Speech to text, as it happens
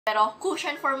Pero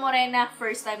cushion for Morena,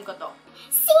 first time ko to.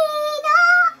 Sino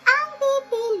ang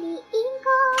pipiliin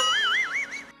ko?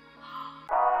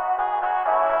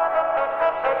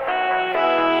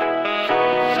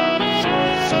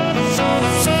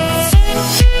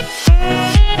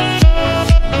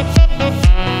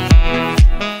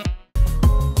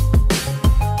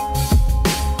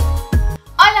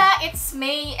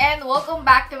 Welcome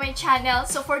back to my channel.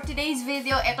 So for today's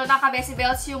video, eto na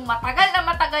ka-Besibels yung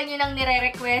matagal nyo nang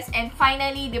nire-request. And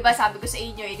finally, di ba sabi ko sa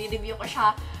inyo, i-review ko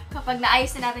siya kapag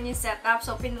naayos na natin yung setup.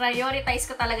 So pinrioritize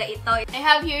ko talaga ito. I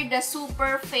have here the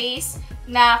Superface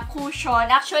na cushion.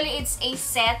 Actually, it's a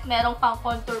set. Merong pang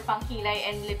contour, pang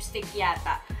kilay, and lipstick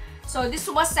yata. So this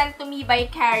was sent to me by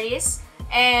Caris.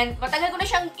 And matagal ko na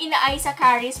siyang inaay sa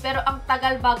Caris, pero ang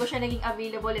tagal bago siya naging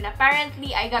available. And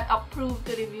apparently, I got approved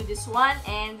to review this one.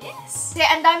 And yes! Kasi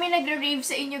ang dami nagre-rave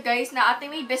sa inyo guys na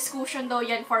ate may best cushion daw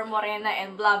yan for Morena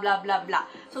and blah blah blah blah.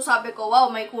 So sabi ko,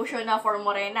 wow, may cushion na for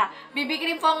Morena. BB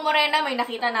cream pang Morena, may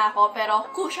nakita na ako.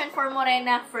 Pero cushion for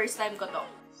Morena, first time ko to.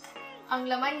 Ang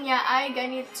laman niya ay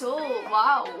ganito.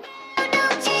 Wow!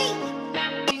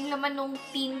 Yung laman nung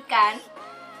tin can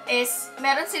is,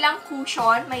 meron silang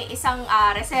cushion, may isang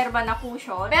reserva na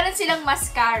cushion. Meron silang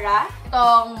mascara,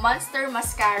 itong Monster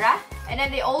Mascara. And then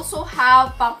they also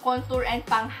have pang contour and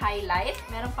pang highlight.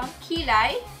 Meron pang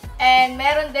kilay. And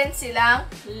meron din silang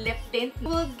lip tint.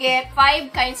 You will get 5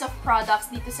 kinds of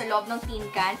products dito sa loob ng tin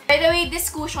can. By the way,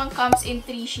 this cushion comes in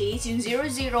 3 shades. Yung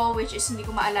 00, which is hindi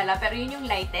ko maalala, pero yun yung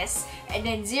lightest. And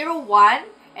then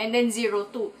 01, and then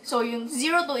 02. So, yung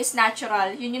 02 is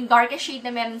natural. Yun yung darkest shade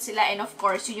na meron sila. And of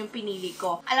course, yun yung pinili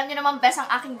ko. Alam niyo naman, best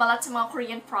ang aking balat sa mga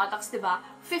Korean products, diba?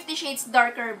 50 Shades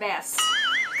Darker best.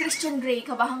 Christian Grey,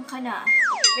 kabahan ka na.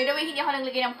 By the way, hindi ako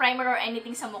naglagay ng primer or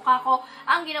anything sa mukha ko.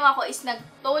 Ang ginawa ko is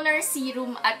nag-toner,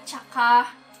 serum, at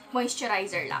saka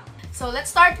moisturizer lang. So,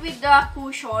 let's start with the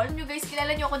cushion. You guys,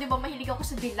 kilala nyo ako, di ba? Mahilig ako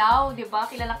sa dilaw, di ba?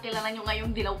 Kilala nyo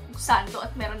ngayong dilaw kung sando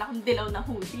at meron akong dilaw na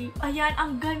hoodie. Ayan,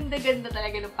 ang ganda-ganda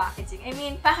talaga ng packaging. I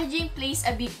mean, packaging plays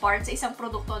a big part sa isang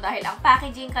produkto dahil ang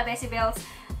packaging, ka-Besibels,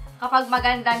 kapag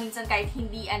maganda, minsan kahit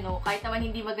hindi kahit naman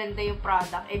hindi maganda yung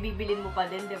product, eh bibilin mo pa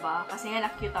din, di ba? Kasi nga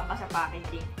na-cute ka sa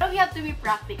packaging. Pero we have to be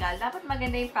practical. Dapat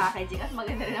maganda yung packaging at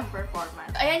maganda rin ang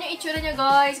performance. Ayan yung itsura niya,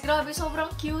 guys. Grabe, sobrang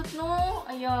cute, no?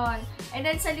 Ayan. And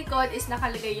then sa likod is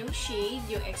nakalagay yung shade,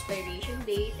 yung expiration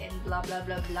date, and blah blah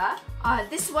blah blah.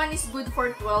 This one is good for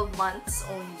 12 months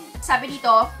only. Sabi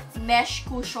dito, mesh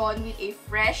cushion with a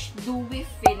fresh, dewy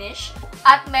finish.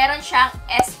 At meron siyang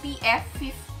SPF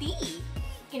 50.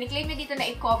 Kiniklaim niya dito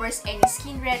na it covers any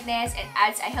skin redness and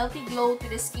adds a healthy glow to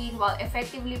the skin while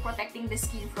effectively protecting the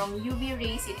skin from UV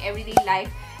rays in everyday life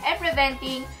and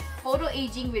preventing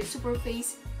photoaging with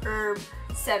Superface Herb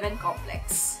 7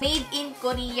 Complex. Made in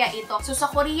Korea ito. So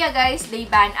sa Korea guys, they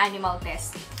ban animal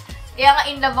testing. Kaya nga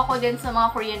in love ako din sa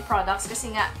mga Korean products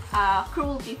kasi nga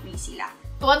cruelty-free sila.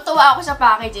 Tuwan-tuwa ako sa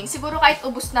packaging. Siguro kahit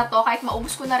ubos na to, kahit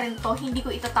maubos ko na rin to, hindi ko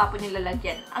itatapon yung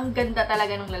lalagyan. Ang ganda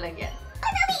talaga ng lalagyan.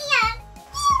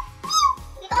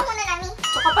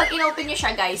 So, kapag in-open nyo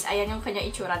siya, guys, ayan yung kanya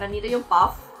itsura. Nandito yung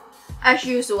puff, as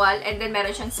usual, and then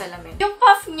meron siyang salamin. Yung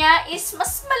puff niya is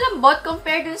mas malambot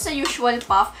compared dun sa usual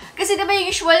puff. Kasi diba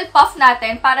yung usual puff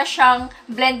natin, para siyang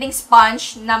blending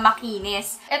sponge na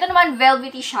makinis. Ito naman,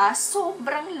 velvety siya.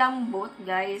 Sobrang lambot,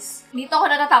 guys. Dito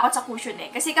ako natatakot sa cushion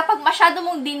eh. Kasi kapag masyado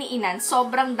mong diniinan,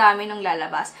 sobrang dami nang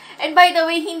lalabas. And by the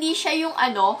way, hindi siya yung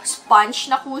sponge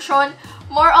na cushion.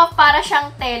 More of para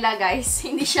siyang tela, guys.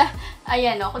 Hindi siya,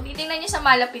 ayan kung titingnan niyo sa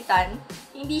malapitan,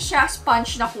 hindi siya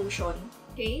sponge na cushion.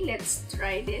 Okay, let's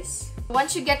try this.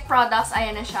 Once you get products,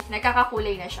 ayan na siya.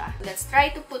 Nagkakakulay na siya. Let's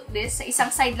try to put this sa isang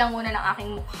side lang muna ng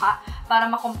aking mukha para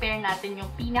ma-compare natin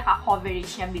yung pinaka-coverage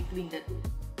niya between the two.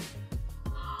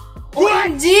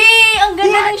 OMG! Ang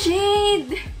ganda ng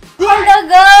shade! Hala,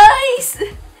 guys!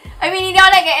 I mean, hindi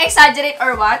ako nag-exaggerate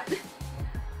or what?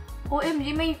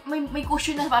 OMG, may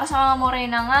cushion na para sa mga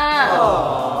Morena nga.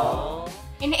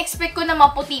 Ini-expect ko na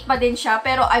maputi pa din siya,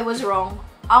 pero I was wrong.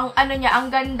 Ang niya,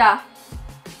 ang ganda.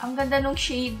 Ang ganda nung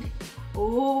shade.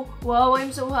 Oh, wow,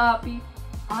 I'm so happy.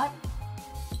 At,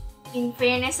 in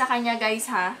fairness sa kanya, guys,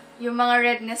 ha, yung mga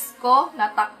redness ko,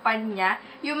 natakpan niya.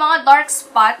 Yung mga dark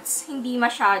spots, hindi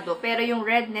masyado. Pero yung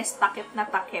redness, takip na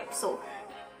takip. So,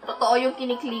 totoo yung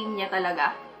kiniklaim niya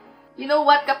talaga. You know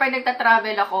what, kapag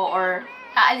nagta-travel ako or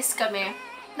aalis kami,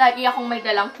 lagi akong may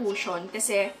dalang cushion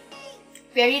kasi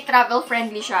very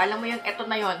travel-friendly siya. Alam mo yun, eto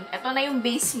na yun. Eto na yung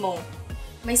base mo.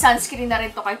 May sunscreen na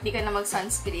rin to kahit di ka na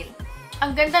mag-sunscreen.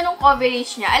 Ang ganda nung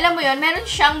coverage niya. Alam mo yun, meron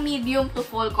siyang medium to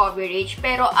full coverage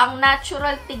pero ang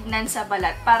natural tignan sa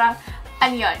balat, parang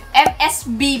Ano yun?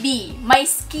 MSBB. My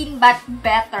skin but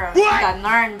better.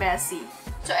 Ganarn, Bessie.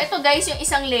 So, ito guys, yung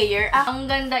isang layer. Ah, ang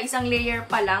ganda, isang layer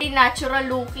pa lang. Natural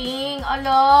looking.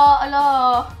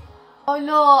 Ala.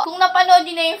 Kung napanood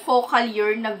nyo na yung focal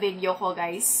year na video ko,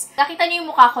 guys, nakita nyo yung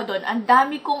mukha ko doon. Ang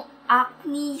dami kong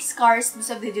acne scars doon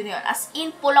sa video na yun. As in,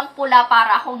 pulang-pula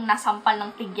para akong nasampal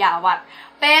ng tigyawat.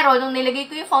 Pero, nung nilagay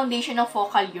ko yung foundation ng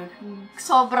focal year,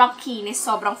 sobrang kinis,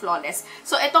 sobrang flawless.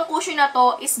 So, itong cushion na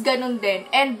to is ganun din.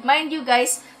 And mind you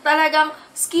guys, talagang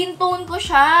skin tone ko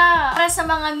siya. Para sa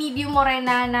mga medium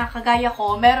morena na kagaya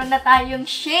ko, meron na tayong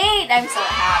shade. I'm so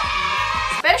happy.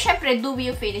 Pero syempre, dewy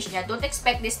yung finish niya. Don't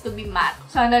expect this to be matte.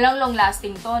 Sana lang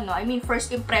long-lasting to, no? I mean, first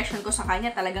impression ko sa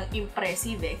kanya talagang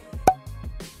impressive eh.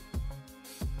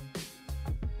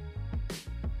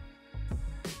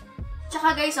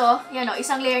 Tsaka guys, yan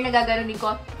isang layer na gaganunin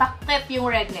ko, takip yung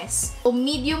redness. So,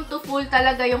 medium to full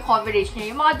talaga yung coverage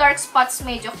niya. Yung mga dark spots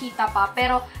medyo kita pa,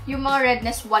 pero yung mga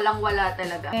redness walang-wala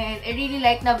talaga. And I really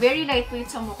like na very lightweight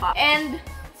sa mukha. And,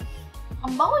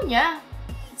 ang bango niya.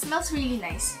 It smells really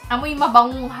nice. Amoy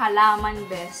mabangong halaman,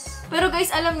 bes. Pero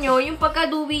guys, alam nyo, yung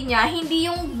pagka-dewy niya,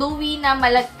 hindi yung dewy na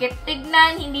malagkit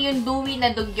tignan, hindi yung dewy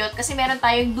na dugyot. Kasi meron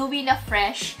tayong dewy na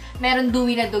fresh, meron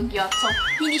dewy na dugyot. So,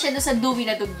 hindi siya doon sa dewy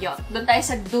na dugyot. Doon tayo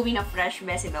sa dewy na fresh,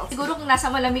 Besibel. Siguro kung nasa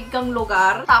malamig kang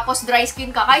lugar, tapos dry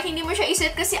skin ka, kahit hindi mo siya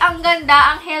iset kasi ang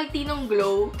ganda, ang healthy nung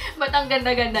glow. Ba't ang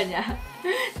ganda-ganda niya?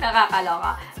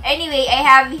 Nakakaloka. Anyway, I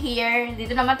have here,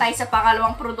 dito naman tayo sa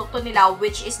pangalawang produkto nila,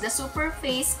 which is the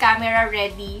Superface Camera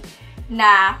Ready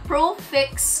na Pro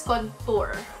Fix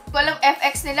Contour. Walang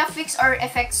FX nila, fix or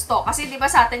effects to. Kasi di ba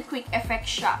sa atin, quick effect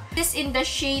siya. This in the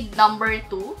shade number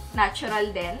 2,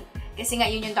 natural din. Kasi nga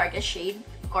yun yung darkest shade.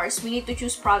 Of course, we need to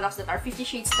choose products that are 50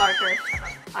 shades darker.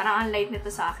 Parang ang light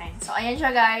nito sa akin. So, ayan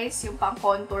siya guys, yung pang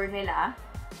contour nila.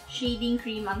 Shading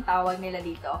cream ang tawag nila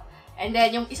dito. And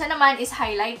then, yung isa naman is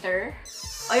highlighter.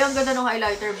 Ay, ang ganda ng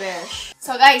highlighter, besh.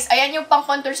 So, guys, ayan yung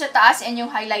pang-contour sa taas and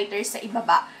yung highlighter sa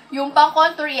ibaba. Yung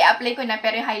pang-contour, i-apply ko na,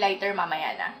 pero yung highlighter,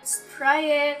 mamaya na. Let's try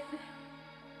it.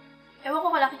 Ewan ko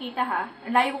kung nakikita, ha?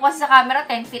 Layo ko kasi sa camera,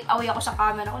 10 feet away ako sa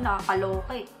camera ko,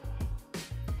 nakakaloka eh.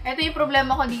 Ito yung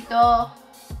problema ko dito.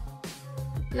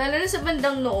 Lalo na sa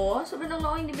bandang noo. Sa bandang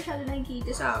noo, hindi masyado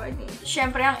nakikita sa akin eh.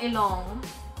 Siyempre, ang ilong.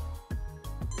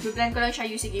 Blend ko lang siya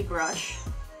using a brush.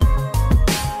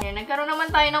 Ayan, nagkaroon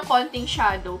naman tayo ng konting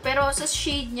shadow. Pero sa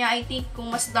shade niya, I think kung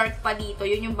mas dark pa dito,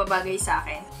 yun yung babagay sa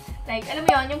akin. Like, alam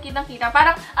mo yun, yung kitang-kita.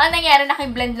 Parang, ang nangyari,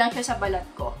 naki-blend lang siya sa balat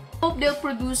ko. Hope they'll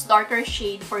produce darker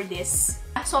shade for this.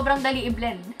 Sobrang dali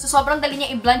i-blend. So, sobrang dali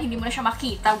niya i-blend, hindi mo na siya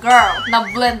makita. Girl,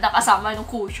 na-blend na kasama ng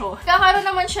cushion. Kakaroon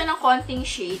naman siya ng konting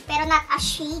shade. Pero not as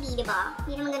shady, di ba?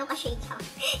 Hindi naman ganun ka-shady ha.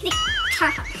 Hindi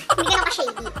ganun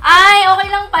ka-shady. Ay, okay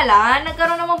lang pala.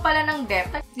 Nagkaroon naman pala ng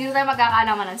depth. Dito tayo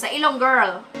magkakaalaman sa ilong,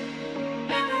 girl.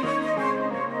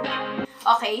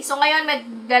 Okay, so ngayon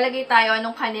maglalagay tayo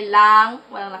nung kanilang,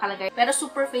 walang nakalagay, pero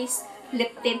Superface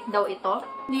lip tint daw ito.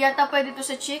 Hindi yata pwede to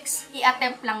sa cheeks.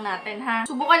 I-attempt lang natin, ha?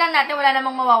 Subukan lang natin, wala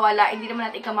namang mawawala. Hindi naman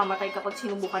natin ikamamatay kapag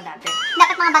sinubukan natin.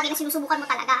 Dapat mga bagay na sinusubukan mo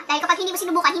talaga. Dahil kapag hindi mo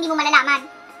sinubukan, hindi mo malalaman.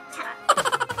 Charot.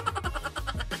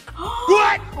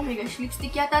 Oh my gosh,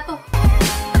 lipstick yata to.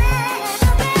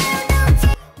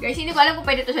 Guys, hindi ko alam kung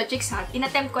pwede to sa cheeks, ha?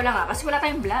 In-attempt ko lang, ha? Kasi wala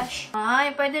tayong blush.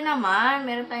 Ay, pwede naman.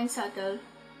 Meron tayong subtle.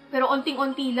 Pero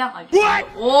unting-unti lang. Ay,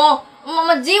 oh!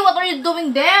 Mama G, what are you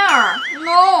doing there?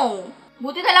 No!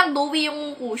 Buti na lang dewy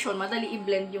yung cushion. Madali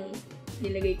i-blend yung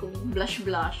nilagay kong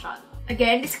blush-blushan.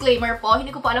 Again, disclaimer po. Hindi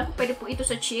ko pa alam kung pwede po ito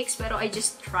sa cheeks. Pero I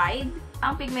just tried.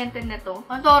 Ang pigmented na to.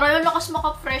 Ang toro yun, lakas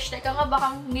maka-fresh. Teka nga,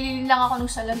 baka nililin lang ako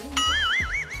ng salamin.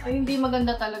 Ay, hindi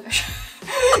maganda talaga siya.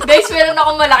 Guys, meron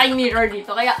akong malaking mirror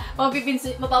dito. Kaya,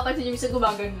 mapapansin nyo isa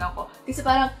gumagano ako. Kasi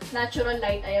parang natural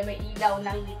light. Ayan, may ilaw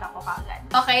na nakikita ko kaagad.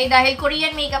 Okay, dahil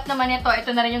Korean makeup naman ito, ito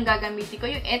na rin yung gagamitin ko.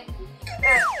 Yung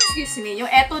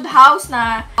yung Etude House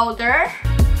na powder.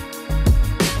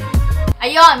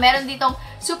 Ayun, meron ditong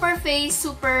Superface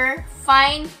Super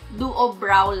Fine Duo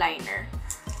Brow Liner.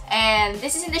 And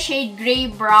this is in the shade Gray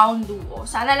Brown Duo.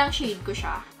 Sana lang shade ko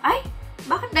siya. Ay!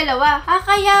 Bakit dalawa? Ah,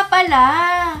 kaya pala.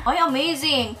 Ay,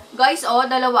 amazing. Guys, oh,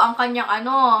 dalawa ang kanyang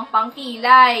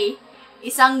pangkilay.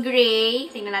 Isang gray.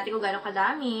 Tingnan natin kung gano'ng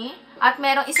kadami. At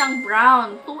merong isang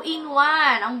brown.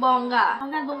 2-in-1. Ang bongga.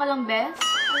 Ang nandun ka lang, best.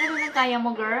 Ano na kaya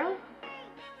mo, girl?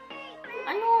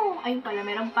 Ano? Ayun pala,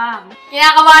 meron pa.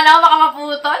 Kinakabahan ako, baka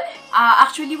maputol.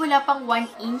 Actually, wala pang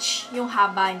 1 inch yung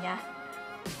haba niya.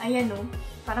 Ayan, oh.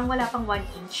 Parang wala pang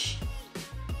 1 inch.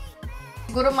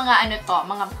 Siguro mga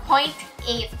mga 0.8.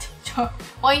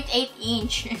 0.8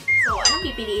 inch. So, anong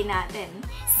pipiliin natin?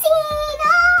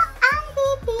 Sino ang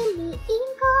pipiliin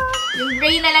ko? Yung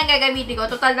gray na lang gagamitin ko.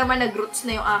 Total naman nag-roots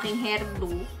na yung aking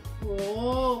hairdo.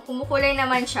 Oh, kumukulay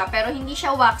naman siya. Pero hindi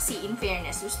siya waxy, in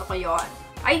fairness. Gusto ko yon.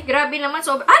 Ay, grabe naman.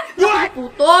 Ay!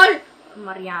 Nakaputol!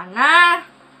 Mariana!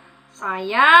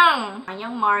 Sayang!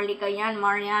 Sayang, Marley ka yan,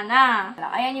 Mariana.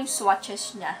 Ayan yung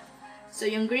swatches niya. So,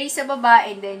 yung gray sa baba,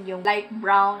 and then yung light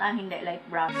brown. Hindi, light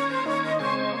brown.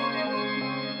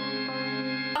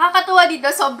 Nakakatuwa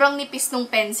dito, sobrang nipis nung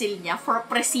pencil niya. For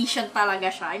precision talaga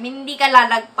siya. I mean, hindi ka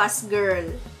lalagpas, girl.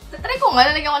 Tatry ko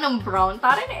nga, lalagyan ko ng brown.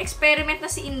 Tara, na-experiment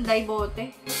na si Inday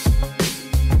Bote.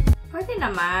 Pwede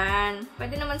naman.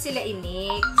 Pwede naman sila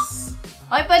i-mix.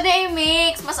 Okay, pwede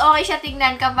i-mix. Mas okay siya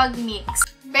tignan kapag mix.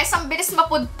 Bes, ang bilis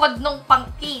mapudpod nung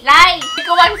pangkilay. Hindi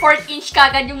ko 1/4 inch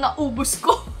kagad yung naubos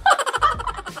ko.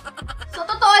 So,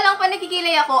 totoo lang pa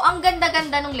nakikilay ako, ang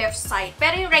ganda-ganda nung left side.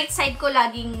 Pero yung right side ko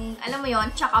laging, alam mo yon,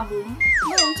 tsaka boom.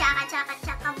 Boom, tsaka,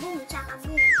 boom, tsaka,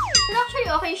 boom. Pero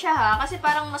actually, okay siya ha. Kasi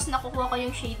parang mas nakukuha ko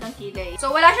yung shade ng kilay.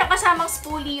 So, wala siyang kasamang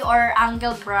spoolie or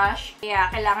angle brush. Kaya,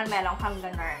 kailangan meron kang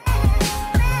ganun.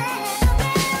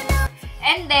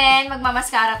 And then,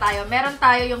 magmamaskara tayo. Meron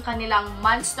tayo yung kanilang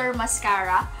Monster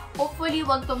Mascara. Hopefully,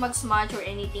 wag to mag-smudge or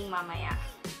anything mamaya.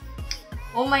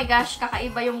 Oh my gosh,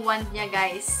 kakaiba yung wand niya,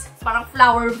 guys. Parang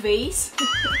flower vase.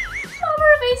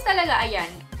 Flower vase talaga,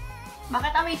 ayan.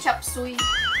 Bakit amoy chop suey?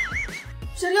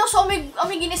 Seryoso,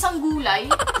 amoy ginisang gulay?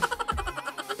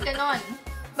 Ganon.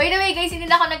 By the way, guys, hindi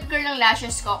na ako nag-curl ng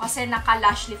lashes ko kasi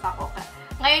naka-lash lift ako.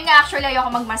 Ngayon nga, actually, ayoko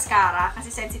mag-mascara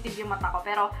kasi sensitive yung mata ko.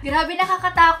 Pero, grabe,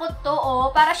 nakakatakot to,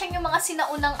 oh. Para siyang yung mga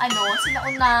sinaunang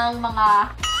mga,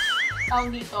 tawag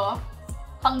dito,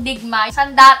 pangdigma.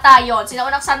 Sandata yon.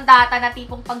 Sinaunang sandata na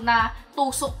tipong pag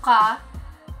natusok ka,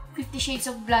 50 Shades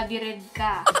of Bloody Red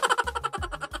ka.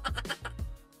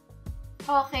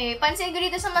 Okay, pansin ko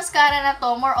dito sa mascara na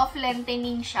to, more of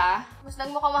lengthening siya. Mas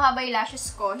nagmukhang mahaba yung lashes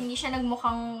ko, hindi siya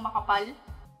nagmukhang makapal.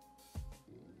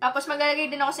 Tapos maglalagay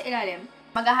din ako sa ilalim.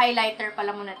 Mag-highlighter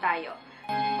pala muna tayo.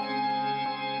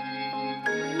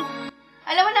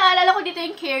 Alam mo, naalala ko dito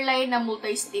yung Careline na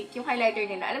multi-stick, yung highlighter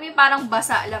nila. Alam mo yung parang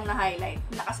basa lang na highlight.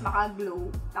 Lakas maka-glow,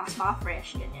 lakas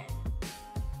maka-fresh, ganyan.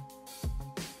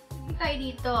 Hindi tayo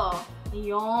dito.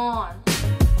 Ayun.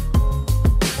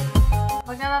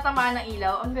 Pag natatamaan ng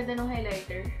ilaw, ang ganda ng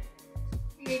highlighter.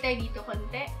 Hindi tayo dito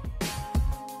konti.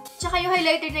 Tsaka yung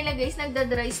highlighter nila, guys,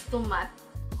 nagda-dries to matte.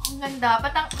 Ang ganda.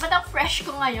 Batang fresh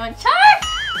ko ngayon. Char!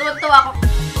 Tuwan-tuwa ako.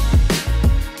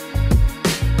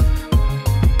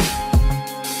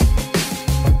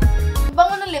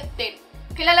 Bango ng lip tint.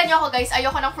 Kilala niyo ako, guys.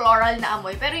 Ayoko ng floral na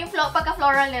amoy. Pero yung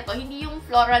pagka-floral nito, hindi yung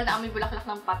floral na amoy bulaklak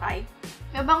ng patay.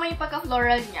 May bango yung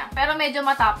pagka-floral niya. Pero medyo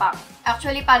matapang.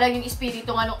 Actually, parang yung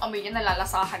espiritu nga nung amoy niya,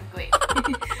 nalalasahan ko eh.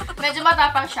 Medyo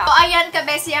matapang siya. So, ayan,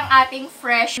 kabesi ang ating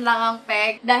fresh langang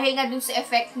peg. Dahil nga dun sa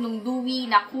effect nung dewy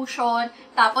na cushion.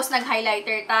 Tapos,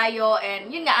 nag-highlighter tayo. And,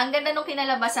 yun nga, ang ganda nung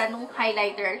kinalabasan nung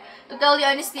highlighter. To tell you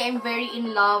honestly, I'm very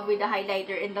in love with the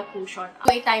highlighter and the cushion.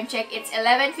 Okay, time check. It's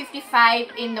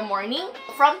 11:55 in the morning.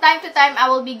 From time to time, I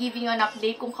will be giving you an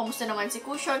update kung kamusta naman si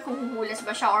cushion, kung huhulas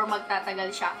ba siya or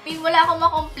magtatagal siya. I mean, wala akong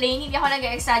ma-complain, hindi ako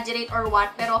nag-exaggerate or what,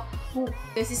 pero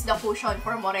this is the cushion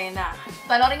for Morena.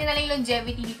 Panoorin nyo na lang yung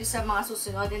longevity dito sa mga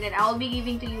susunod, and then I will be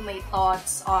giving to you my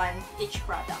thoughts on each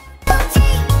product.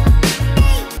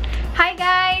 Hi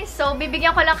guys! So,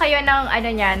 bibigyan ko lang kayo ng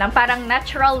ng parang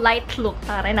natural light look.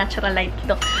 Natural light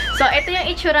look. So, ito yung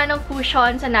itsura ng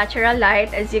cushion sa natural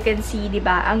light. As you can see, di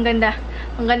ba? Ang ganda.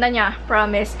 Ang ganda niya.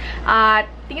 Promise. At,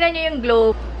 tingnan nyo yung glow.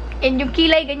 And yung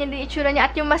kilay, ganyan din itsura niya.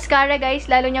 At yung mascara, guys,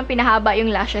 lalo niyang pinahaba yung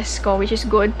lashes ko, which is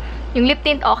good. Yung lip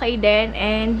tint, okay din.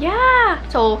 And, yeah!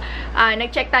 So,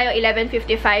 nag-check tayo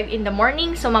 11:55 in the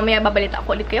morning. So, mamaya babalita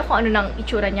ako ulit kayo kung ano nang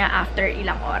itsura niya after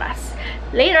ilang oras.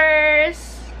 Laters!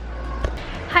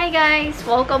 Hi guys!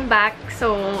 Welcome back.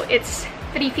 So, it's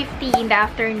 3:50 in the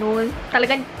afternoon.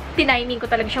 Talagang tiniming ko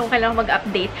talaga siya kung kailangan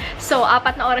mag-update. So,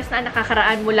 4 na oras na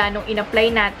nakakaraan mula nung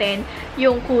in-apply natin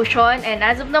yung cushion. And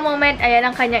as of the moment, ayan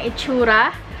ang kanyang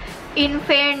itsura. In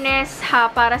fairness ha,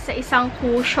 para sa isang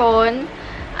cushion,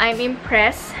 I'm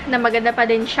impressed na maganda pa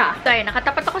din siya. So, ayun,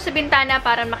 nakatapat ako sa bintana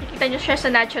para makikita nyo siya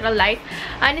sa natural light.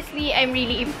 Honestly, I'm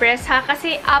really impressed ha.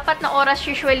 Kasi 4 na oras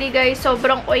usually, guys,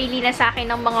 sobrang oily na sa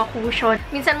akin ng mga cushion.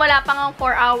 Minsan wala pa nga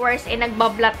 4 hours,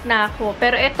 nagbablat na ako.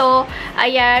 Pero ito,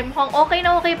 ayan, mukhang okay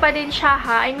na okay pa din siya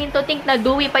ha. I mean, to think na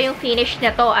dewy pa yung finish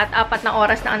niya to at 4 na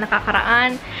oras na ang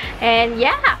nakakaraan. And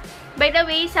yeah! By the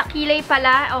way, sa kilay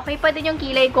pala, okay pa din yung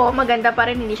kilay ko. Maganda pa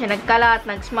rin, hindi siya nagkalat,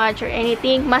 nag-smudge or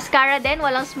anything. Mascara din,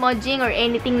 walang smudging or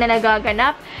anything na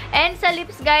nagaganap. And sa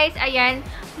lips guys, ayan,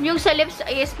 yung sa lips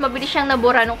is mabilis siyang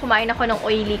nabura nung kumain ako ng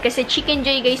oily. Kasi chicken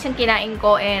joy guys yung kinain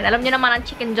ko. And alam nyo naman ang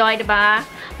chicken joy, diba?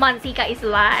 Mantika is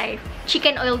life.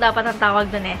 Chicken oil dapat ang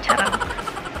tawag dun eh. Charang.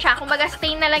 Kumbaga,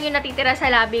 stain na lang yung natitira sa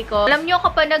labi ko. Alam nyo,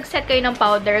 kapag nag-set kayo ng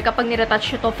powder, kapag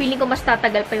niretouch nyo to, feeling ko mas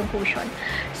tatagal pa yung cushion.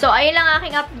 So, ayun lang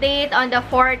aking update on the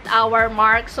 4th hour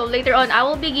mark. So, later on, I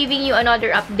will be giving you another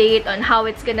update on how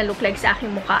it's gonna look like sa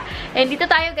aking mukha. And dito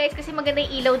tayo, guys, kasi maganda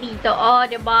yung ilaw dito. Oh,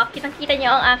 diba? Kitang-kita nyo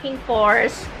ang aking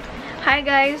pores. Hi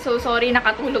guys! So, sorry,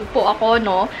 nakatulog po ako,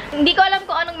 no? Hindi ko alam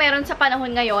kung anong meron sa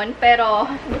panahon ngayon, pero,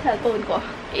 sa cellphone ko.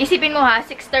 Isipin mo ha,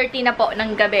 6:30 na po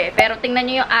ng gabi. Pero tingnan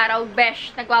nyo yung araw,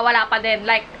 besh, nagwawala pa din.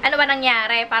 Like, ano ba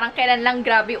nangyari? Parang kailan lang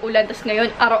grabe ulan, tapos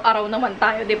ngayon, araw-araw naman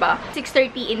tayo, diba?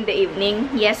 6:30 in the evening.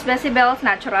 Yes, decibels,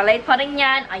 natural light pa rin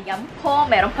yan. Ayam ko,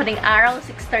 meron pa ding araw,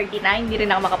 6:39. Hindi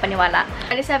rin ako makapaniwala.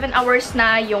 7 hours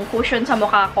na yung cushion sa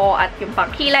mukha ko at yung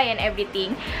pangkilay and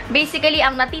everything. Basically,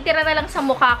 ang natitira na lang sa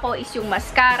mukha ko is yung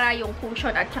mascara, yung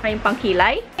cushion, at saka yung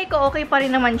pangkilay. Okay pa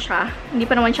rin naman siya. Hindi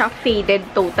pa naman siya faded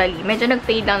totally. Medyo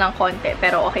nag-fade lang ng konti,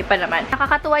 pero okay pa naman.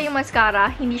 Nakakatuwa yung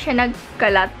mascara. Hindi siya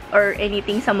nagkalat or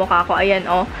anything sa mukha ko. Ayan,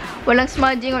 oh. Walang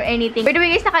smudging or anything. By the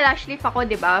way, guys, naka-lash lift ako,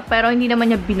 diba? Pero hindi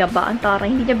naman niya binaba. Ang tara,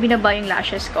 hindi niya binaba yung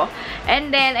lashes ko. And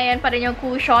then, ayan pa rin yung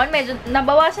cushion. Medyo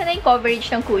nabawasan na yung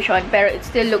coverage ng cushion, pero it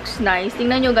still looks nice.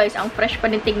 Tingnan nyo, guys, ang fresh pa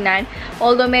din tingnan.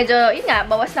 Although, medyo, yun nga,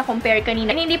 bawas na compare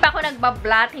kanina. Hindi pa ako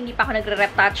nagbablat, hindi pa ako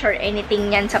nagre-retouch or anything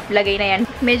yan sa lagay na yan.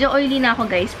 Medyo oily na ako,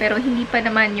 guys, pero hindi pa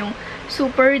naman yung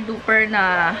super duper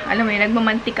na, alam mo yun,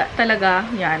 nagmamantika talaga.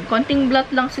 Yan. Konting blot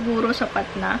lang siguro, sapat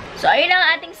na. So, ayun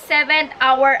ang ating 7th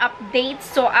hour update.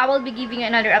 So, I will be giving you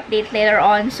another update later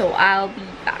on. So, I'll be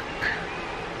back.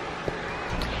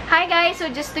 Hi guys! So,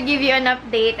 just to give you an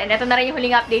update, and ito na rin yung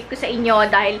huling update ko sa inyo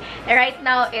dahil right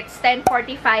now, it's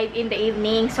 10:45 in the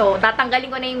evening. So,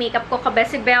 tatanggalin ko na yung makeup ko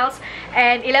ka-decibels.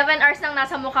 And 11 hours nang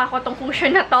nasa mukha ko tong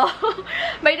cushion na to.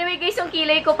 By the way guys, yung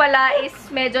kilay ko pala is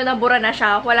medyo nabura na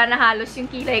siya. Wala na halos yung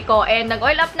kilay ko. And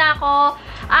nag-oil up na ako.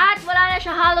 At wala na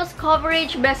siya halos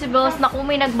coverage, decibels. Naku,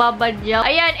 may nagbabadya.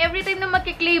 Ayan, every time na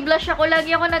magki-clay blush ako,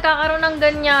 lagi ako nagkakaroon ng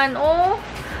ganyan. Oh!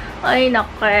 Ay,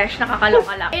 nakresh.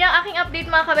 Nakakaloka lang. Ayun ang aking update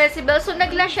mga ka-decibels. So,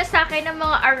 nag-lash siya sa akin ng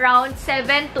mga around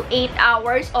 7 to 8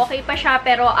 hours. Okay pa siya,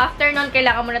 pero after nun,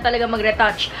 kailangan mo na talaga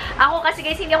mag-retouch. Ako kasi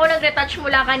guys, hindi ako nag-retouch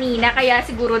mula kanina, kaya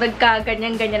siguro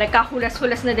nagka-ganyan-ganyan,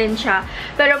 nagkahulas-hulas na din siya.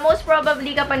 Pero most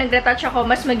probably, kapag nag-retouch ako,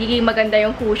 mas magiging maganda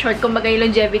yung cushion. Kung bagay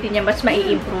yung longevity niya, mas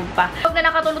mai-improve pa. Huwag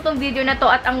na nakatulong tong video na to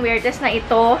at ang wear test na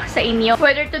ito sa inyo.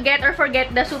 Whether to get or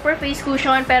forget the Superface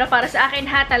cushion, pero para sa akin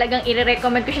ha, talagang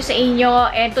i-recommend ko siya sa inyo.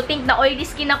 And to think na oily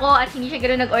skin ako at hindi siya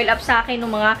gano'n nag-oil up sa akin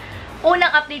nung mga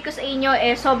unang update ko sa inyo,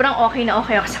 eh, sobrang okay na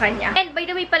okay ako sa kanya. And by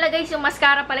the way pala guys, yung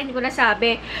mascara pala hindi ko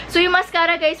nasabi. So yung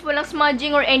mascara guys, walang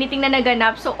smudging or anything na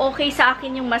naganap. So okay sa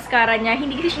akin yung mascara niya.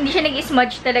 Hindi siya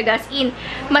nag-smudge talaga. As in,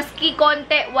 maski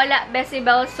konti, wala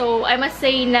decibel. So I must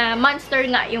say na monster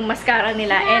nga yung mascara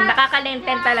nila. And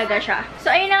nakakalenten talaga siya. So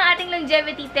ayun ang ating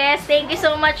longevity test. Thank you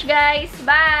so much guys.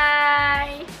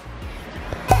 Bye!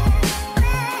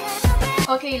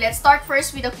 Okay, let's start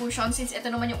first with the cushion since ito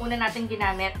naman yung una natin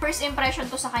ginamit. First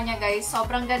impression to sa kanya guys,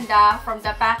 sobrang ganda. From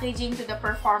the packaging to the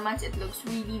performance, it looks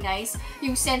really nice.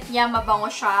 Yung scent niya,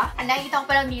 mabango siya. Ang nakikita ko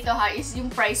pa lang dito ha, is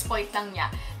yung price point lang niya.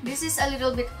 This is a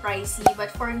little bit pricey, but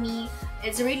for me,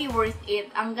 it's really worth it.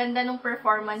 Ang ganda ng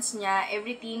performance niya,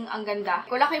 everything ang ganda.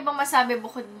 Wala ko ibang masabi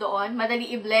bukod doon.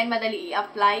 Madali i-blend, madali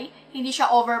i-apply. Hindi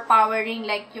siya overpowering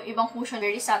like yung ibang cushion.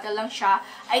 Very subtle lang siya.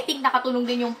 I think nakatulong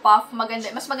din yung puff. Maganda,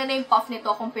 mas maganda yung puff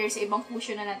nito compare sa ibang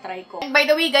cushion na na-try ko. And by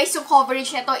the way guys, yung coverage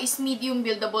nito is medium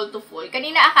buildable to full.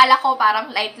 Kanina akala ko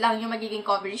parang light lang yung magiging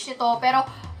coverage nito, pero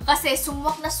kasi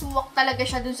sumwak na sumwak talaga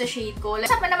siya dun sa shade ko.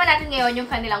 Usapan naman natin ngayon yung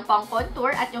kanilang pang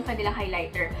contour at yung kanilang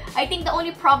highlighter. I think the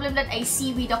only problem that I see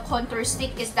with the contour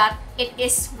stick is that it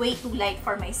is way too light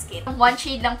for my skin. One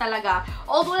shade lang talaga.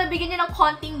 Although nabigyan niya ng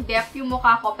konting depth yung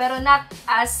mukha ko, pero not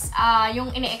as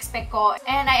yung ini-expect ko.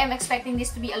 And I am expecting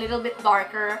this to be a little bit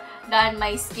darker than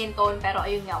my skin tone. Pero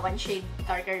ayun nga, one shade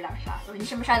darker lang siya. So hindi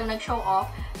siya masyadong nag-show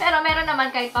off. Pero meron naman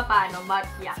kahit papano. But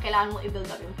yeah, kailangan mo i-build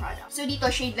up yung product. So dito,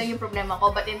 shade lang yung problema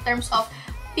ko. But in terms of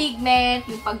pigment,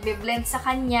 yung pagbe-blend sa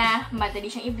kanya,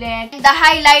 madali siyang i-blend. The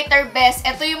highlighter best,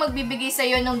 ito yung magbibigay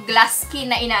sa'yo ng glass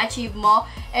skin na ina-achieve mo.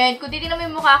 And kung titignan mo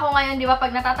yung mukha ko ngayon, di ba,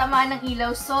 pag natatamaan ng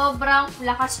ilaw, sobrang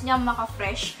lakas niya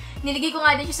maka-fresh. Nilagay ko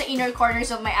nga din siya sa inner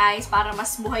corners of my eyes para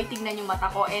mas buhay tignan yung mata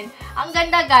ko. And ang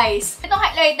ganda guys. Itong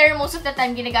highlighter, most of the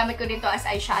time, ginagamit ko dito as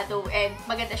eyeshadow. And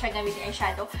maganda siya gamitin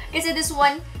eyeshadow. Kasi this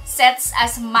one sets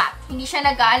as matte. Hindi siya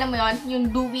alam mo yun, yung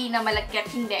dewy na malagkit.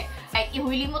 Hindi. Kahit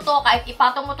ihuli mo to, kahit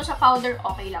ipatong mo to sa powder,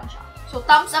 okay lang siya. So,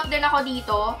 thumbs up din ako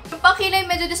dito. Yung pangkilay,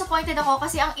 medyo disappointed ako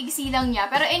kasi ang igsi lang niya.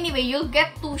 Pero anyway, you'll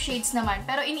get 2 shades naman.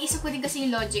 Pero iniisip ko din kasi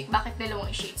yung logic, bakit dalawang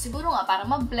shades? Siguro nga, para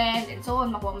ma-blend and so on,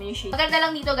 makuha mo yung shade. Maganda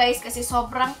lang dito guys, kasi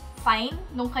sobrang fine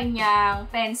nung kanyang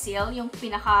pencil, yung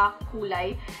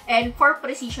pinaka-kulay. And for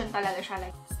precision talaga siya.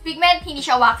 Like, pigment, hindi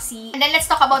siya waxy. And then, let's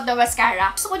talk about the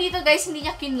mascara. Gusto ko dito, guys, hindi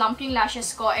niya kinlump yung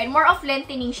lashes ko. And more of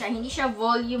lengthening siya. Hindi siya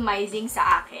volumizing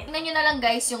sa akin. Tingnan nyo na lang,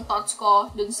 guys, yung thoughts ko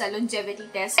dun sa longevity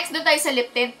test. Next, dun tayo sa lip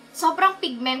tint. Sobrang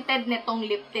pigmented nitong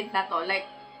lip tint na to. Like,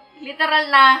 literal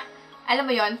na, alam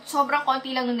mo yon, sobrang konti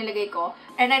lang nung nilagay ko.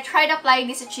 And I tried applying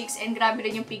this sa cheeks and grabe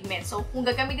rin yung pigment. So, kung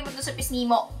gagamitin mo ito sa pisngi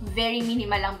mo, very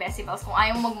minimal lang decibels. Kung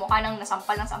ayaw mo magmukha ng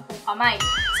nasampal ng 10 kamay.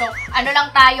 So, ano lang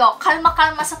tayo,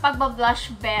 kalma-kalma sa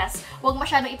pagbablush best. Huwag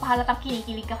masyadong ipahalatang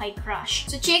kinikilig ka kay crush.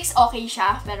 So, cheeks, okay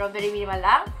siya, pero very minimal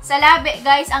lang. Sa labi,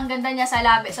 guys, ang ganda niya sa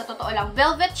labi. Sa totoo lang,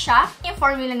 velvet siya. Yung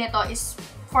formula nito is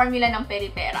formula ng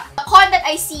Peripera. The con that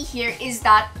I see here is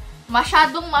that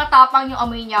masyadong matapang yung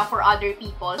amoy niya for other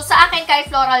people. So, sa akin, kahit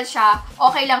floral siya,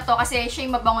 okay lang to kasi siya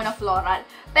yung mabango na floral.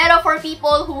 Pero for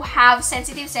people who have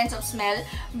sensitive sense of smell,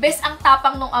 best ang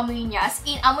tapang nung amoy niya. As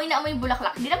in, amoy na amoy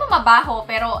bulaklak. Hindi naman mabaho,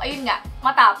 pero ayun nga,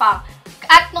 matapang.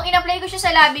 At nung in-apply ko siya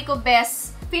sa labi ko,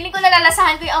 best, feeling ko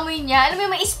nalalasahan ko yung amoy niya. Alam mo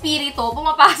yung may espiritu,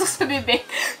 pumapasok sa bibig.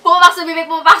 Pumapasok sa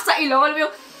bibig, pumapasok sa ilong. Alam mo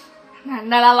yung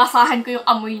nalalasahan ko yung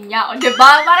amoy niya. O,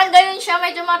 diba? Parang ganun siya.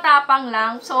 Medyo matapang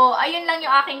lang. So, ayun lang yung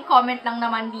aking comment lang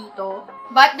naman dito.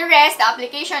 But the rest, the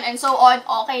application and so on,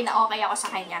 okay na okay ako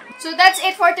sa kanya. So, that's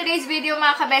it for today's video,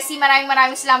 mga kabesi.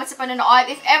 Maraming salamat sa panonood.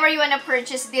 If ever you wanna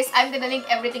purchase this, I'm gonna link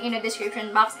everything in the description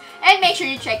box. And make sure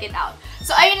you check it out.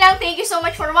 So, ayun lang. Thank you so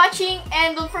much for watching.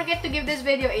 And don't forget to give this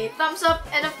video a thumbs up.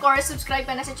 And of course, subscribe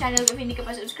ka na sa channel if hindi ka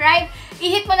pa subscribe.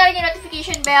 I-hit mo na rin yung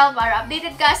notification bell para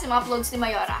updated ka sa mga uploads ni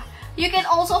Mayora. You can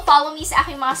also follow me sa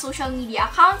aking mga social media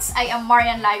accounts. I am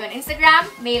Marian Layug on Instagram,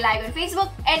 May Layug on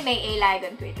Facebook, and May A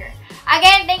Layug on Twitter.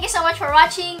 Again, thank you so much for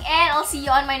watching, and I'll see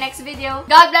you on my next video.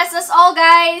 God bless us all,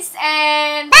 guys,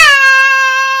 and bye!